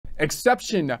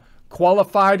Exception,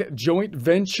 qualified joint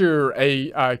venture,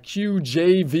 a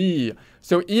QJV.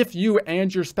 So if you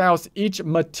and your spouse each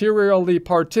materially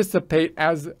participate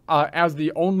as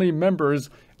the only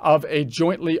members of a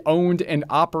jointly owned and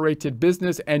operated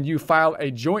business, and you file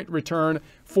a joint return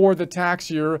for the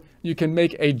tax year, you can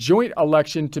make a joint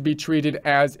election to be treated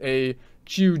as a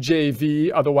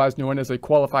QJV, otherwise known as a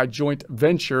qualified joint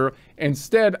venture,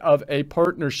 instead of a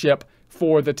partnership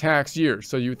for the tax year.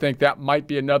 So you think that might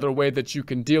be another way that you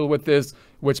can deal with this,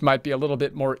 which might be a little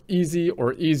bit more easy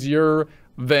or easier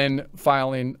than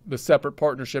filing the separate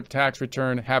partnership tax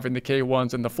return, having the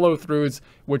K-1s and the flow-throughs,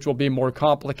 which will be more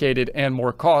complicated and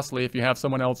more costly if you have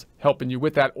someone else helping you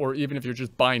with that, or even if you're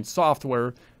just buying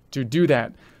software to do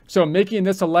that. So making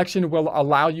this election will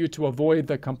allow you to avoid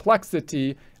the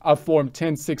complexity of Form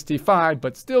 1065,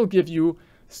 but still give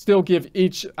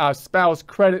each spouse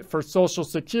credit for Social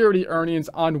Security earnings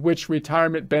on which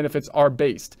retirement benefits are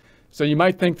based. So you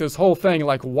might think this whole thing,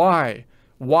 like, why?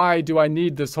 Why do I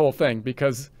need this whole thing?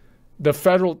 Because the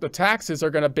taxes are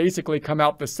going to basically come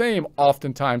out the same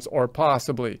oftentimes, or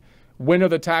possibly. When are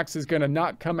the taxes going to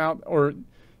not come out? Or,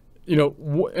 you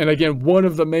know, and again, one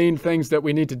of the main things that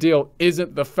we need to deal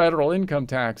isn't the federal income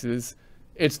taxes,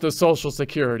 it's the Social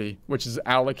Security, which is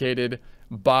allocated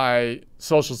by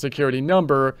Social Security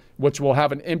number, which will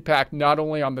have an impact not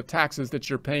only on the taxes that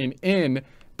you're paying in,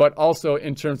 but also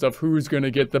in terms of who's going to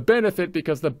get the benefit,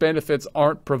 because the benefits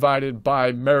aren't provided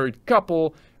by married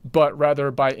couple, but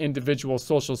rather by individual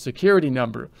Social Security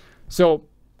number. So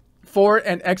for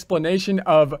an explanation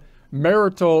of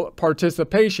marital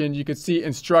participation, you could see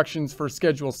instructions for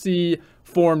Schedule C,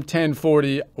 Form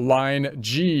 1040, line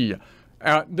G.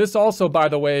 This also, by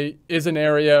the way, is an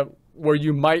area where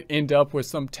you might end up with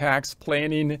some tax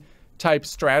planning type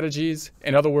strategies.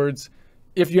 In other words,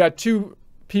 if you had two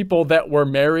people that were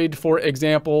married, for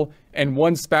example, and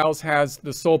one spouse has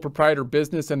the sole proprietor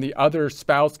business and the other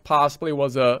spouse possibly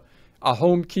was a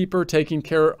home keeper taking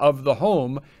care of the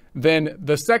home, then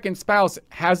the second spouse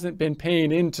hasn't been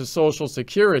paying into Social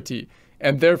Security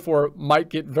and therefore might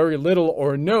get very little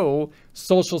or no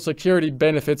Social Security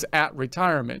benefits at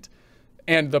retirement.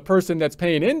 And the person that's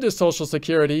paying into Social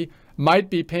Security might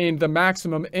be paying the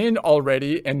maximum in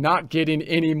already and not getting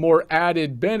any more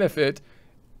added benefit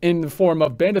in the form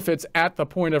of benefits at the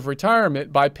point of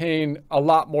retirement by paying a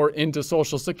lot more into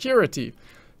Social Security.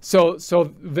 So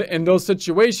in those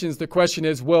situations, the question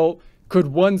is, well, could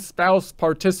one spouse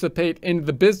participate in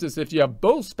the business? If you have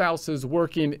both spouses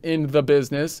working in the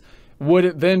business, would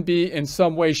it then be in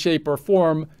some way, shape, or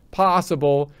form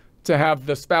possible to have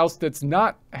the spouse that's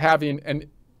not having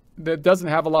that doesn't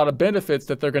have a lot of benefits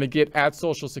that they're going to get at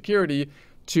Social Security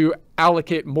to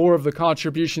allocate more of the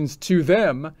contributions to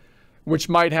them, which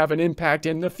might have an impact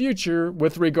in the future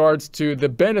with regards to the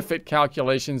benefit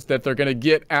calculations that they're going to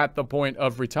get at the point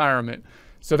of retirement.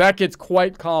 So that gets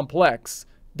quite complex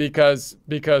because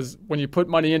when you put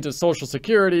money into Social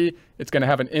Security, it's going to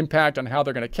have an impact on how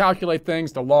they're going to calculate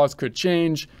things. The laws could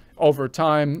change over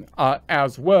time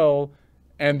as well.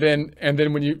 And then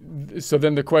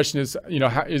the question is, you know,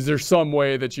 is there some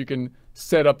way that you can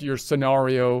set up your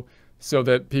scenario so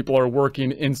that people are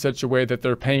working in such a way that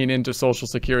they're paying into Social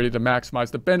Security to maximize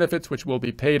the benefits, which will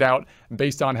be paid out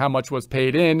based on how much was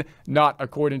paid in, not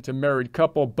according to married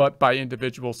couple, but by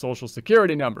individual Social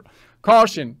Security number.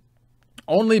 Caution,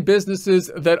 only businesses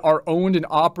that are owned and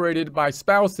operated by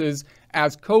spouses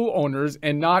as co-owners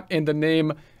and not in the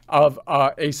name of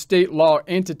a state law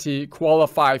entity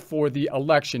qualify for the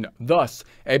election. Thus,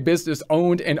 a business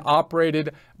owned and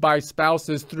operated by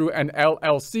spouses through an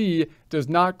LLC does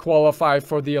not qualify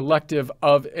for the elective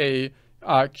of a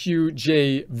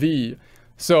QJV.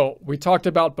 So we talked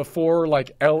about before,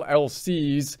 like,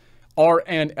 LLCs are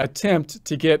an attempt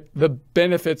to get the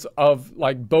benefits of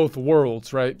like both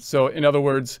worlds, right? So in other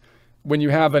words, when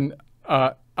you have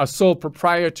a sole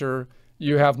proprietor,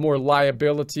 you have more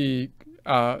liability,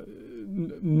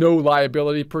 no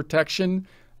liability protection,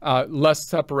 less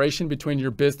separation between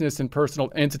your business and personal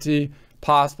entity,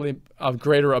 possibly a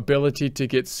greater ability to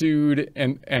get sued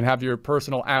and have your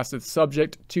personal assets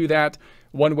subject to that.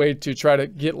 One way to try to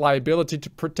get liability to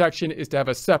protection is to have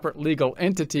a separate legal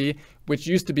entity, which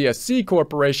used to be a C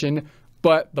corporation,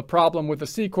 but the problem with a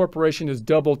C corporation is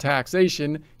double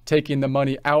taxation, taking the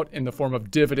money out in the form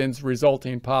of dividends,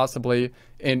 resulting possibly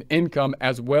in income,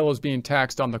 as well as being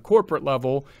taxed on the corporate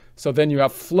level. So then you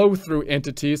have flow-through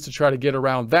entities to try to get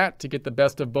around that, to get the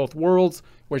best of both worlds,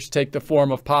 which take the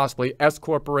form of possibly S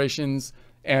corporations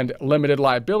and limited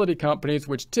liability companies,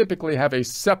 which typically have a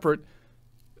separate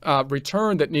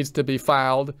return that needs to be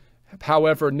filed.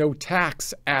 However, no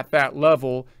tax at that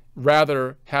level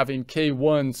rather having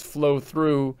K1s flow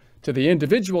through to the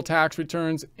individual tax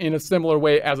returns in a similar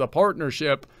way as a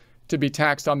partnership to be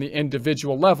taxed on the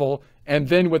individual level. And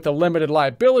then with the limited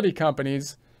liability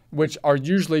companies, which are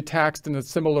usually taxed in a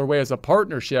similar way as a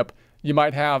partnership, you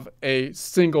might have a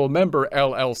single member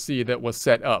LLC that was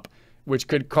set up, which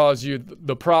could cause you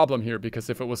the problem here, because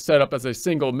if it was set up as a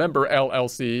single member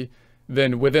LLC,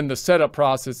 then within the setup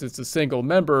process, it's a single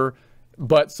member,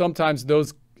 but sometimes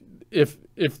those, if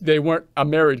they weren't a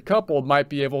married couple, might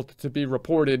be able to be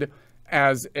reported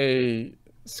as a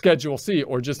Schedule C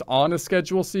or just on a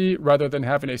Schedule C rather than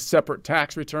having a separate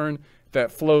tax return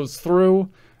that flows through.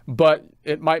 But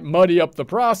it might muddy up the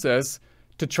process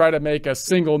to try to make a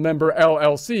single member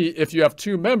LLC if you have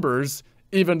two members,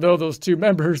 even though those two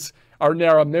members are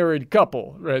now a married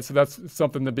couple, right? So that's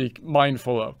something to be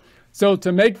mindful of. So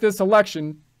to make this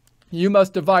election, you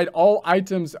must divide all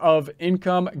items of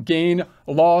income, gain,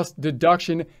 loss,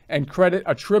 deduction, and credit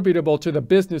attributable to the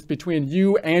business between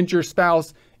you and your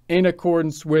spouse in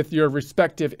accordance with your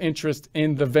respective interest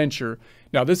in the venture.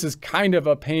 Now, this is kind of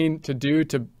a pain to do,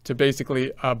 to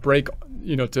basically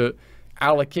to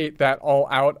allocate that all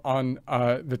out on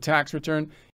the tax return.